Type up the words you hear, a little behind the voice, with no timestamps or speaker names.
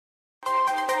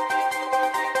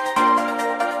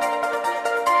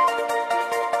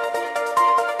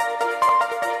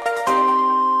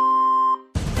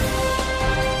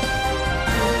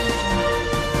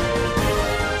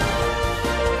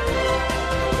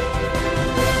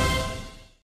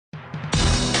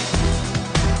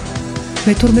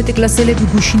მე-12 კლასელები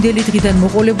გუშინდელი დღიდან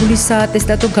მოყოლებული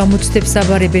საატესტატო გამოცდებს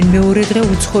აბარებენ. მეორე დღე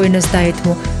უცხო ენას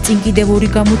დაეთმო. წინ კიდევ 2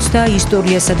 გამოცდა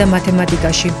ისტორიასა და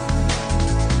მათემატიკაში.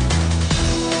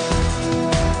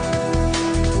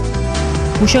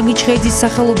 მუშაგიჩხეიძის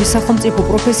სახელობის სახელმწიფო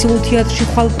პროფესიულ თეატრში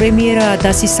ხვალ პრემიერაა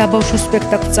დასის საბავშვო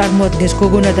სპექტაკლს წარმოადგენს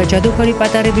გოგონა და ჯადოქარი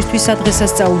პატარებისთვის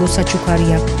სადღესასწაულო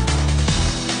საჩუქარია.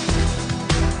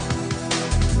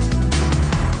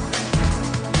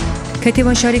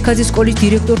 ქეთევან შარიქაძის სკოლის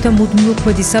დირექტორთა მუდმივი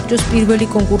ქმედის საბჭოს პირველი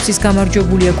კონკურსის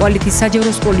გამარჯვებულია. კვალითის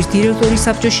საჯარო სკოლის დირექტორის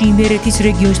საბჭოში იმერეთის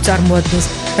რეგიონს წარმოადგენს,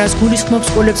 რაც გულისხმობს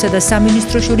სკოლებსა და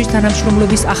სამინისტროს შორის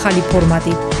თანამშრომლობის ახალი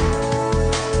ფორმატი.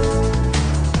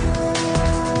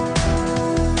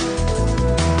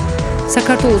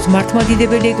 საქართველოს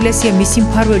მართლმადიდებელი ეკლესია მისი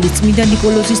მფარველი წმინდა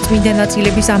ნიკოლოზის წმინდა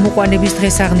ნაწილების ამოყვანების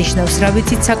დღეს აღნიშნავს. რა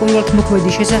ვიცით საკვლევად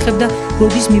მოქმედის შესახებ და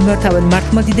როდის მიმართავენ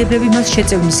მართლმადიდებლები მას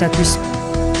შეწევნისათვის.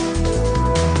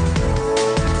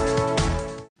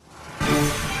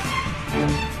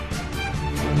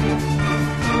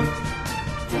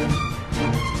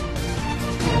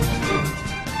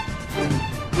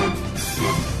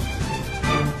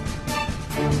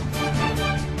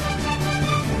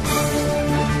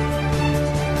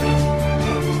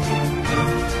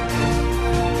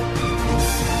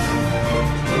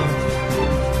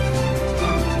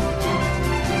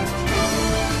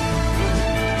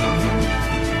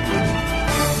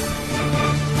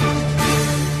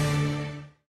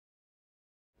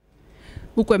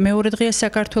 უკვე მეორე დღეა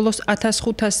საქართველოს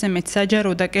 1500-ზე მეტ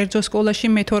საჯარო და კერძო სკოლაში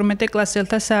მე-12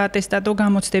 კლასელთა საატესტატო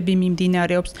გამოცდები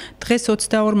მიმდინარეობს. დღეს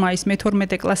 22 მაისს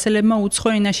მე-12 კლასელებმა უცხო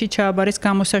ენაში ჩააბარეს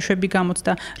გამოსაშვები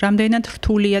გამოცდა. რამდენად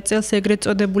რთულია წელს ეგრეთ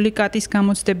წოდებული კატის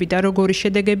გამოცდები და როგორი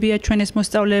შედეგებია ჩვენეს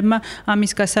მოსწავლეებმა,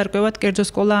 ამის გასარკვევად კერძო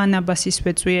სკოლა ანაბასის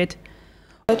ვეწვიეთ.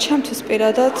 ჩემთვის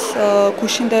პირადად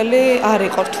გუშინდელი არ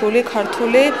იყო რთული,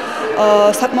 ქართული,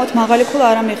 საკმაოდ მაღალი ქულა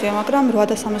არ ამიღია, მაგრამ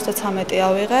 873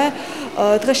 ავიღე.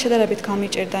 დღეს შედარებით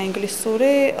გამიჭირდა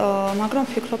ინგლისური, მაგრამ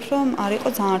ვფიქრობ, რომ არ იყო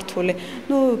ძალიან რთული.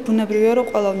 ბუნებრივია, რომ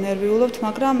ყველა ნერვიულობთ,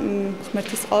 მაგრამ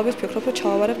ღმერთის წყალობით ვფიქრობ, რომ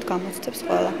ჩავავარებთ გამოცდებს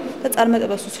ყველა და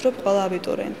წარმატებას ვუსურვებ ყველა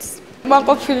აბიტურიენტს. მან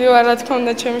ყოფილი ვარ, რა თქმა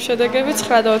უნდა, ჩემი შედეგები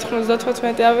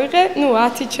 9.95 ავიღე.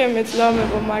 10 ჩემეც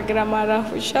დამეღო, მაგრამ არ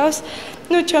აღვიშავს.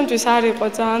 ჩემთვის არ იყო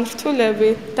ძალიან რთულები,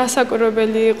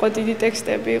 დასაკურებელი იყო, დიდი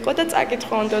ტექსტები იყო და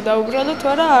წაკითხვა უნდა უბრალოდ,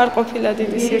 არა არ ყოფილა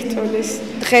დიდი სირთულის.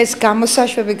 დღეს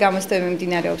გამოსაშვები გამოცდები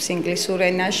მიმდინარეობს ინგლისურ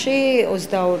ენაში,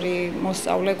 22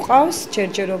 მოსწავლე გვყავს,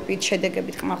 ჯერჯერობით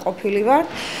შედეგებით კმაყოფილი ვარ.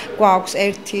 გვაქვს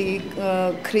ერთი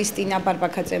ქრისტინა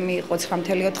ბარბაქაძე მიიღო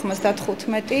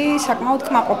 9.95, საკმაოდ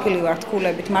კმაყოფილი ვარ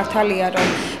თქულებით. მართალია, რომ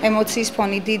ემოციის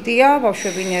ფონი დიდია,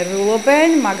 ბავშვები ნერვიულობენ,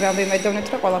 მაგრამ ვიმედოვნეთ,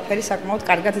 რომ ყველაფერი საკმაოდ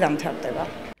კარგად დამთავრდება.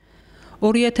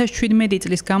 2017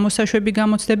 წლის გამოსაშვები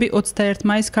გამოცდები 21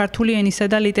 მაისს ქართული ენისა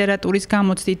და ლიტერატურის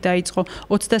გამოცდით დაიწყო.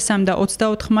 23 და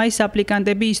 24 მაისს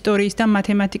აპლიკანტები ისტორიის და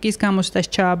მათემატიკის გამოცდას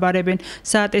ჩააბარებენ.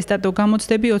 საატესტატო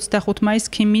გამოცდები 25 მაისს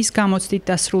ქიმიის გამოცდით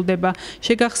დასრულდება.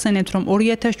 შეგახსენებთ, რომ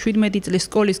 2017 წლის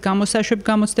სკოლის გამოსაშვებ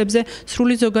გამოცდებზე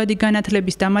სრული ზოგადი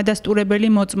განათლების დამადასტურებელი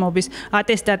მოწმობის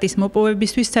ატესტატის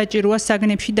მოპოვებისთვის საჭიროა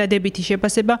საგნებში დადებითი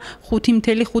შეფასება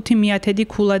 5.5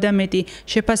 ქულა და მეტი.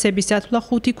 შეფასების ათვლა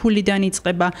 5 ქულიდან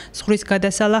იწყება. სხვრის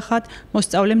გადასალახად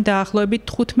მოსწავლემ დაახლოებით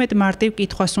 15 მარტივ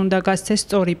კითხვას უნდა გასცეს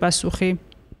სწორი პასუხი.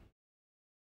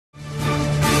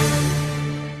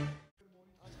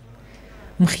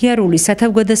 მხიარული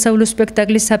სათავგადასავლო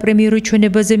სპექტაკლის საპრემიერო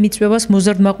ჩვენებაზე მიწვევას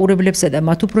მოზარდ მაყურებლებსა და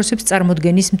მათ უფროსებს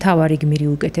წარმოდგენის მთავარი გმირი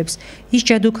უკეთებს. ის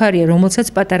ჯადოქარია, რომელსაც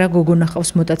პატარა გოგონა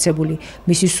ხავს მოტაცებული.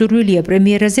 მისი სურვილია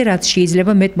პრემიერაზე, რაც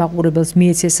შეიძლება მეტ მაყურებელს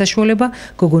მიეცეს საშუალება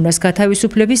გოგონას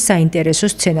გათავისუფლების საინტერესო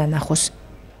სცენა ნახოს.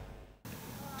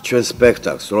 ჩვენ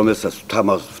სპექტაკლს, რომელსაც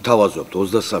ვთავაზობთ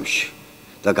 23-ში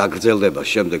და გაგრძელდება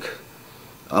შემდეგ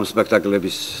ამ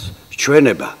სპექტაკლების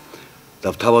ჩვენება და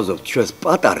ვთავაზობთ ჩვენს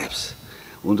პატარებს,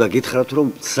 უნდა გითხრათ, რომ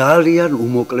ძალიან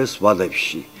უმოკლეს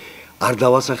ვადებში. არ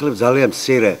დავასახლებ ძალიან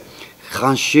მცირე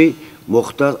ხანში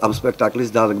მოხდა ამ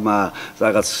სპექტაკლის დადგმა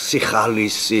რაღაც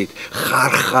სიხალისით,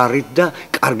 ხარხარით და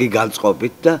კარგი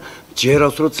განწყობით და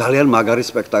ჯერავს, რომ ძალიან მაგარი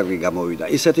სპექტაკლი გამოვიდა.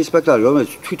 ისეთი სპექტაკლი,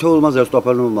 რომელიც თითოეულმა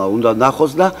ზესტაფონმა უნდა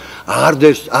ნახოს და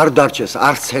არ დარჩეს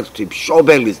არც ერთი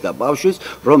მშობელის და ბავშვის,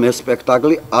 რომ ეს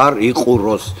სპექტაკლი არ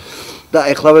იყუროს. და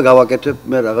ეხლავე გავაკეთებ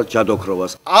მე რაღაც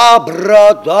ჯადოქროვას. აბრა,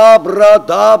 დაბრა,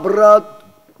 დაბრა,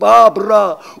 ბაბრა,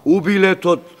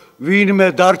 უბილეთოთ ვინმე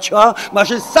დარჩა,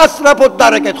 მაშინ სასწრაფოდ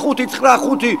დარეკეთ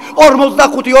 5-9-5,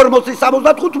 45, 40,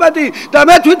 75 და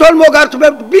მე თვითონ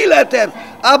მოგართმევ ბილეთებს.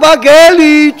 აბა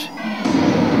გელით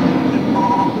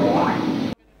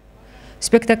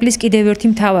სპექტაკლის კიდევ ერთი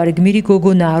მთავარი გმირი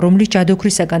გოგონაა, რომლის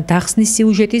ჯადოქრისაგან დახსნის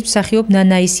სიუჟეტის მსახიობ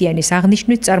ნანა ისიანის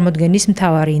აღნიშვნით წარმოდგენის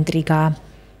მთავარი ინტრიგაა.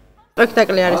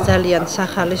 სპექტაკლი არის ძალიან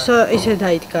სახალისო, ისე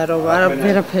დაიდგა, რომ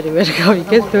ვერაფერი ვერ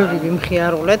გავიგეთ, ბევრი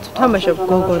მიმხიარულეთ. თამაშობ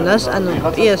გოგონას, ანუ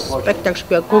პიესის სპექტაკლში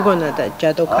ქვია გოგონა და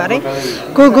ჯადოქარი.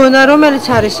 გოგონა, რომელიც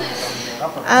არის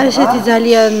ესეთი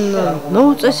ძალიან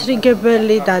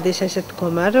მოუწესრიგებელი, დადის ესეთ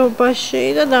მდგომარეობაში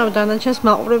და დანარჩენს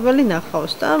მაყურებელი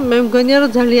ნახავს და მე მგონია,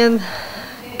 რომ ძალიან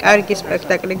კარგი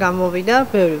სპექტაკლი გამოვიდა,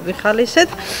 ბევრი ვიხალისეთ,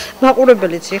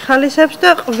 მაყურებელიც იხალისებს და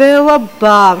ყველა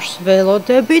ბავშვს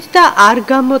ველოდებით და არ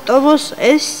გამოტოვოს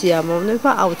ეს სიამოვნება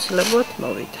აუცილებლად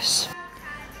მოვიდეს.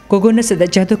 გოგონასა და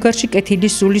ჯადოქარში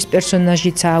კეთილის სულის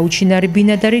პერსონაჟიცაა, უჩინარი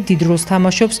ბინადარი დიდ როლს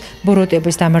თამაშობს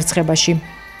ბოროტების დამარცხებაში.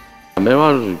 მე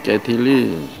ვარ კეთილი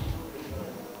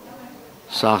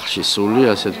სახლში სული,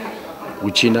 ასეთ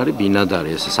უჩინარი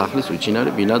ბინადარი, ეს სახლის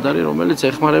უჩინარი ბინადარი, რომელიც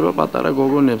ეხმარება პატარა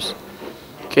გოგონებს.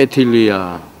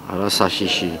 კეთილია,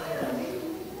 არასაშიში.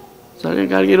 ძალიან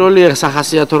კარგი როლია,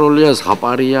 სახასიათო როლია,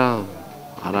 ზღაპარია,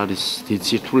 არ არის დიდ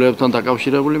სირთულეებთან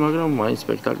დაკავშირებული, მაგრამ მაინც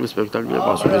სპექტაკლია,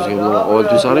 პასუხისმგებლობა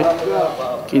ყოველთვის არის.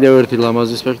 კიდევ ერთი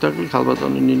ლამაზი სპექტაკლი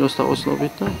ქალბატონი ნინოს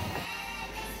თაოსნობით და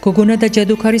გოგონა და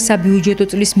ჯადოქარი საბიუჯეტო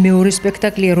წლის მეორე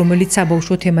სპექტაკლია, რომელიც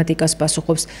საბავშვო თემატიკას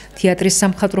პასუხობს. თეატრის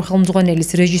სამხატვრო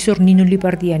ხელმძღვანელის რეჟისორ ნინო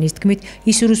ლიპარდიანის თქმით,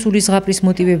 ის რუსული ზღაპრის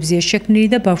მოტივებზეა შექმნილი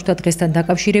და ბავშვთა დღესთან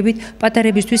დაკავშირებით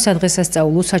პატარებისთვის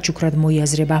სადღესასწაულო საჩუქრად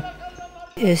მოიაზრება.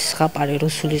 ეს ზღაპარი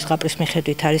რუსული ზღაპრის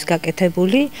მიხედვით არის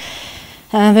გაკეთებული.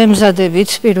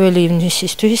 ვემზადებით 1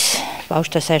 ივნისისთვის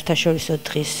ბავშვთა საერთაშორისო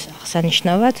დღის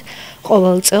აღსანიშნავად.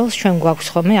 ყოველ წელს ჩვენ გვაქვს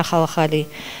ხოლმე ახალ-ახალი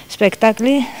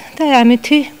სპექტაკლი და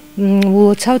ამითი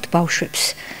ულოცავთ ბავშვებს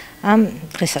ამ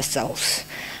დღესასწაულს.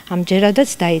 ამჯერადაც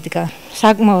დაიდგა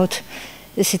საკმაოდ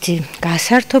ესეთი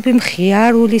გასართობი,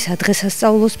 მხიარული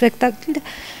სადღესასწაულო სპექტაკლი და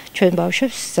ჩვენ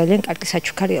ბავშვებს ძალიან კარგი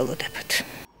საჩუქარი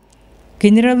ელოდებათ.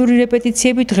 გენერალური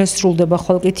რეპეტიციები დღეს სრულდება,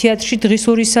 ხოლო კი თეატრში დღის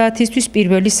 2 საათისთვის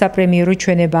პირველი საპრემიერო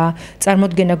ჩვენება.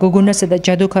 წარმოდგენა გოგონასა და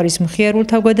ჯადოქარის მხიარულ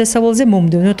თავგადასავალზე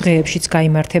მომდევნო დღეებშიც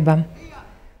გაიმართება.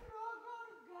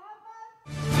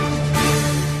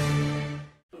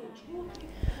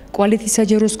 კვალითის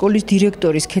საჯარო სკოლის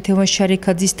დირექტორის ქეთევან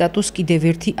შარიქაძის სტატუს კიდევ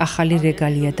ერთი ახალი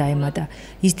რეგალია დაემატა.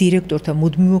 ის დირექტორთა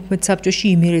მუდმივ მოქმედ საბჭოში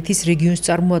იმერეთის რეგიონს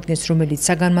წარმოადგენს, რომელიც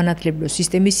საგანმანათლებლო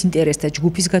სისტემის ინტერესთა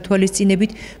ჯგუფის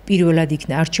გათვალისწინებით პირველად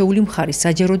იქნა არჩეული მხარის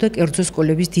საჯარო და კერძო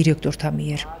სკოლების დირექტორთა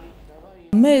მიერ.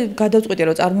 მე გადავწყვიტე,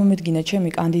 რომ წარმომედგინა ჩემი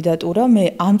კანდიდატურა, მე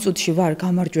ამ წუთში ვარ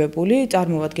გამარჯვებული,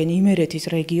 წარმოვადგენ იმერეთის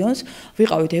რეგიონს,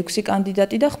 ვიყავით 6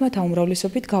 კანდიდატი და ხმათა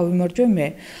უმრავლესობით გავიმარჯვე მე.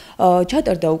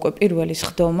 ჩატარდა უკვე პირველი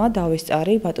სხდომა,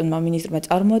 დავესწარი, ბატონმა მინისტრმა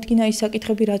წარმოადგინა ის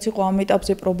საკითხები, რაც იყო ამ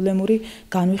ეტაპზე პრობლემური,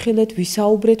 განვიხილეთ,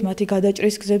 ვისაუბრეთ მათი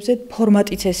გადაჭრის გზებზე,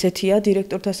 ფორმატიც ესეთია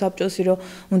დირექტორთა საბჭოსი, რომ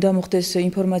უნდა მოხდეს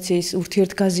ინფორმაციის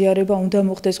ურთიერთგაზიარება, უნდა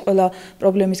მოხდეს ყველა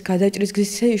პრობლემის გადაჭრის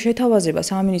გზის შეთავაზება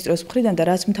სამინისტროს მხრიდან და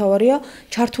რაც მთავარია,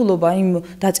 ჩართულობა იმ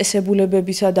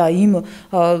დაწესებულებებისა და იმ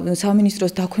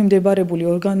სამინისტროს დაქვემდებარებული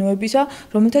ორგანოებისა,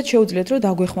 რომელთაც შეუძლიათ, რომ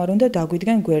დაგვეხმარონ და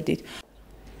დაგვიდგენ გვერდით.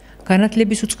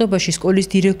 განათლების უწყებაში სკოლის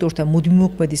დირექტორთა მუდმივ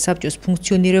მოქმედი საბჭოს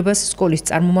ფუნქციონირებას სკოლის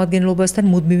წარმომადგენლობასთან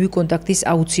მუდმივი კონტაქტის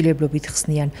აუცილებლობით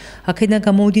ხსნიან. აქედან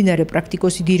გამომდინარე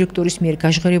პრაქტიკოსი დირექტორის მიერ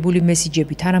გაჟღერებული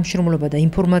მესიჯები, თანამშრომლობა და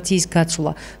ინფორმაციის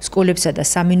გაცვლა სკოლებსა და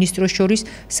სამინისტროს შორის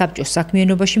საბჭოს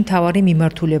საქმიანობაში მთავარი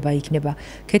მიმართულება იქნება.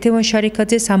 ქეთევან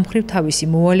შარიქაძეს ამ მხრივ თავისი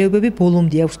მოვალეობები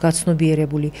ბოლომდე აქვს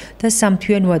გაცნობიერებული და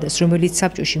სამთვიან ვადას, რომელიც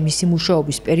საბჭოში მისი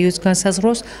მუშაობის პერიოდს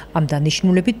განსაზღვრავს, ამ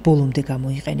დანიშნულებით ბოლომდე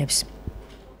გამოიყენებს.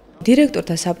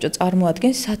 დირექტორთა საბჭო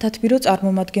წარმოადგენს სათათბირო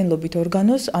წარმომადგენლობით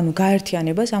ორგანოს, ანუ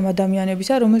გაერთიანებას ამ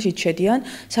ადამიანებისა, რომელშიც შედიან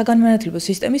საგანმანათლებლო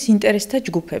სისტემის ინტერესთა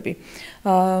ჯგუფები.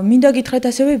 მინდა გითხრათ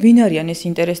ასევე, ვინ არიან ეს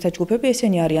ინტერესთა ჯგუფები?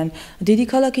 ესენი არიან დიდი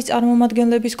ქალაქის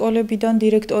წარმომადგენლები სკოლებიდან,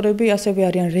 დირექტორები, ასევე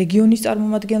არიან რეგიონის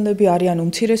წარმომადგენლები, არიან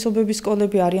უმცირესობების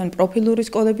სკოლები, არიან პროფილური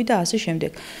სკოლები და ასე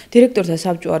შემდეგ. დირექტორთა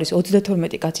საბჭო არის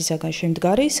 32 კაცისაგან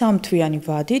შემდგარი, 3 თვიანი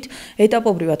ვადით,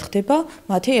 ეტაპობრივად ხდება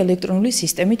მათი ელექტრონული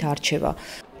სისტემით არჩევა.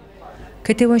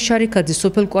 ქეთევან შარიქაძე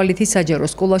სოფელ კვალითის საჯარო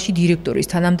სკოლაში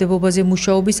დირექტორის თანამდებობაზე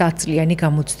მუშაობის 10 წლიანი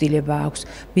გამოცდილება აქვს.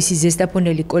 მისი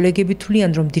ზესტაფონელი კოლეგები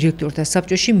თვლიან, რომ დირექტორთა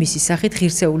საბჭოში მისი სახით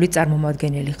ღირსეული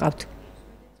წარმომადგენელი ყავთ.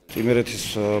 იმერეთის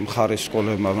მხარის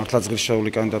სკოლებმა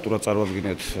მართლაც-ღირსეული კანდიდატურა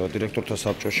წარმოადგინეთ დირექტორთა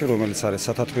საბჭოში, რომელიც არის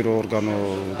სათათბირო ორგანო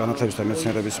განათლების და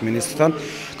მეცნიერების მინისტრთან.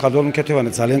 ქართველი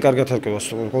ქეთევანი ძალიან კარგად ეკევა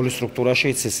სკოლის სტრუქტურაში,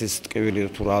 იცის ის ტკივილი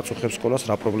თუ რა აწუხებს სკოლას,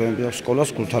 რა პრობლემები აქვს სკოლას,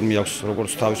 გულთან მიაქვს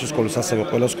როგორც თავისი სკოლის, ასევე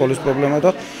ყველა სკოლის პრობლემა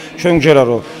და ჩვენ გვჯერა,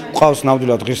 რომ ყავს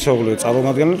ნამდვილად ღირსეული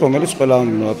წარმომადგენელი, რომელიც ყველა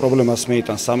პრობლემას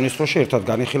მეიტანს სამინისტროში, ერთად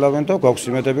განიხილავენ და გვაქვს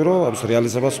იმედები, რომ ამის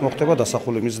რეალიზებაც მოხდება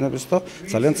დასახული მიზნების და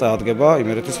ძალიან წაადგება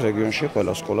იმერეთის რეგიონში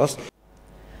ყველა სკოლა.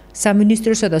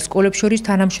 სამინისტროსა და სკოლებს შორის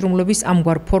თანამშრომლობის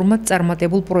ამგვარ ფორმატ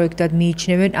წარმატებულ პროექტად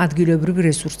მიიჩნევენ ადგილობრივ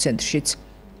რესურს ცენტრშიც.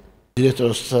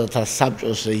 დირექტორთა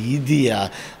საბჭოს იდეა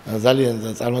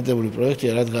ძალიან წარმატებული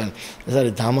პროექტია, რადგან ეს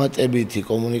არის დამატებითი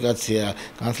კომუნიკაცია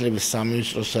განათლების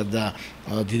სამინისტროსა და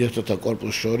დირექტორთა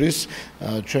კორპუსს შორის.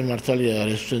 ჩვენ მართალია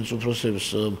რესურსების უფროსებს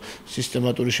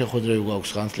სისტემატური შეხვედრები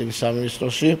გვაქვს განათლების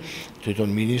სამინისტროში, თვითონ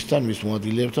მინისტრთან, მის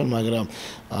მოადგილეებთან, მაგრამ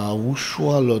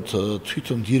უშუალოდ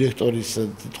თვითონ დირექტორის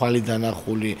თვალიდან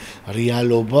ახული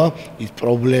რეალობა, ის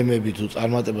პრობლემები თუ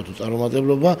წარმატება თუ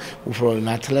წარუმატებლობა უფრო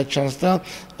ნათლად ჩანს და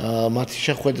მათი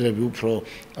შეხვედრები უფრო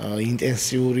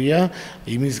ინტენსიურია,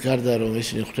 იმის გარდა რომ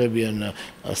ისინი ხვდებიან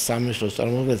სამინისტროს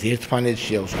წარმომადგენლებს,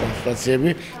 ერთმანეთში აქვს კონსულტაციები,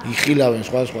 იხილავენ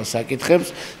სხვადასხვა საკითხებს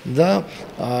და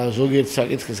ზოგიერთი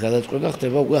საკითხის გადაწყვეტა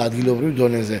ხდება უკვე ადგილობრივ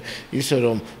დონეზე. ისე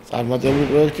რომ წარმატებული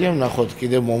პროექტია, ვნახოთ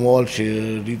კიდევ მომავალში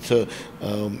რით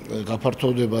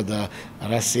გაფართოვდება და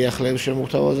რა სიახლეებს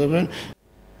შემოგთავაზებენ.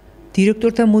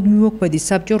 დირექტორთა მუდმივმოქმედის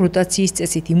საბჭო როტაციის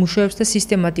წესით იმუშავებს და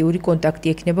სისტემატიური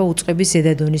კონტაქტი ექნება უწყების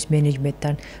ზედადონის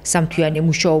მენეჯმენტთან. სამთვიანი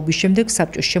მუშაობის შემდეგ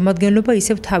საბჭოს შემადგენლობა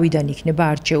ისევ თავიდან იქნება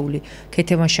არჩეული.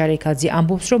 ქეთევან შარიქაძე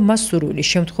ამბობს, რომ მას სურვილის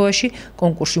შემთხვევაში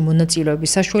კონკურსში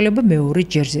მონაწილეობის საშუალება მეორე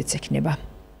ჯერზეც ექნება.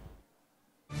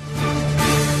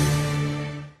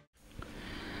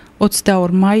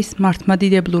 22 მაისს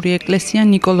მართლმადიდებლური ეკლესია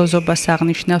ნიკოლოზობას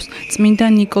აღნიშნავს. წმინდა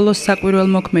ნიკოლოზ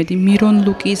საკვირველმოქმედი მირონ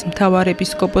ლუკიის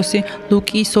მთავარეპისკოპოსი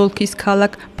ლუკიის ოლქის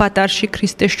ქალაქ პატარში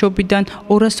ქრისტესშობიდან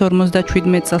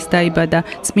 257 წელს დაიბადა.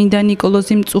 წმინდა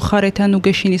ნიკოლოზი მწუხარეთა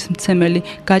ნუგეშინის მცემელი,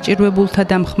 გაჭირვებულთა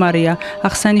დამხმარეა.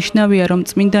 აღსანიშნავია, რომ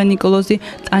წმინდა ნიკოლოზი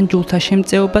ტანჯულთა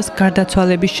შემწეობას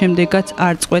გარდაცვალების შემდეგაც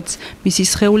არ წყვეტს. მისი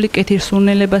სხეული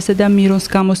კეთილსურნელებასა და მირონს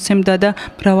გამოსცემდა და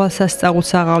მრავალ სასწაულს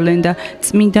აღავლენდა.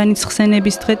 წმინდა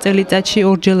ხსენების დღე წელიწადში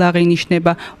ორჯერ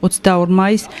აღინიშნება. 22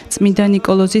 მაისს წმინდა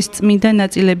ნიკოლოზის წმინდა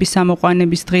ნაწილების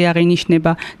ამოყვანების დღე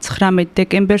აღინიშნება. 19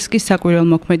 დეკემბერს კი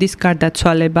საკვირველმოქმედის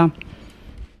გარდაცვალება.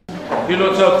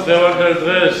 გილოცავთ დღევანდელ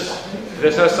დღეს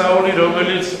დღესასწაული,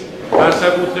 რომელიც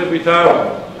განსაკუთრებით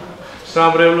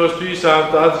სამრევლოსთვის, ამ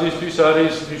ტაძრისთვის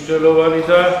არის მნიშვნელოვანი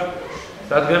და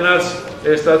რადგანაც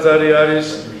ეს ტაძარი არის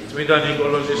წმინდა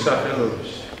ნიკოლოზის სახელობის.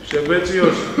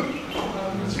 შეგვეციოს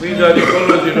წმინდა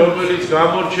ნიკოლოზი, რომელიც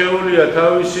გამორჩეულია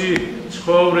თავისი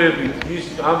ცხოვრებით,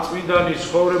 ამ წმინდანის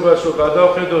ცხოვრებას რო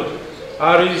გადავხედოთ,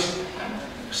 არის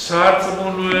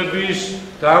სარწმუნოების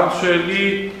დამცველი,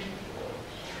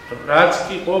 რაც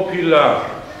კი ყოფილა,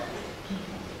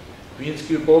 ვინც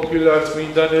კი ყოფილა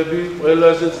წმინდანები,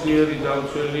 ყველაზე ძლიერი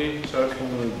დამცველი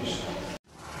სარწმუნოების.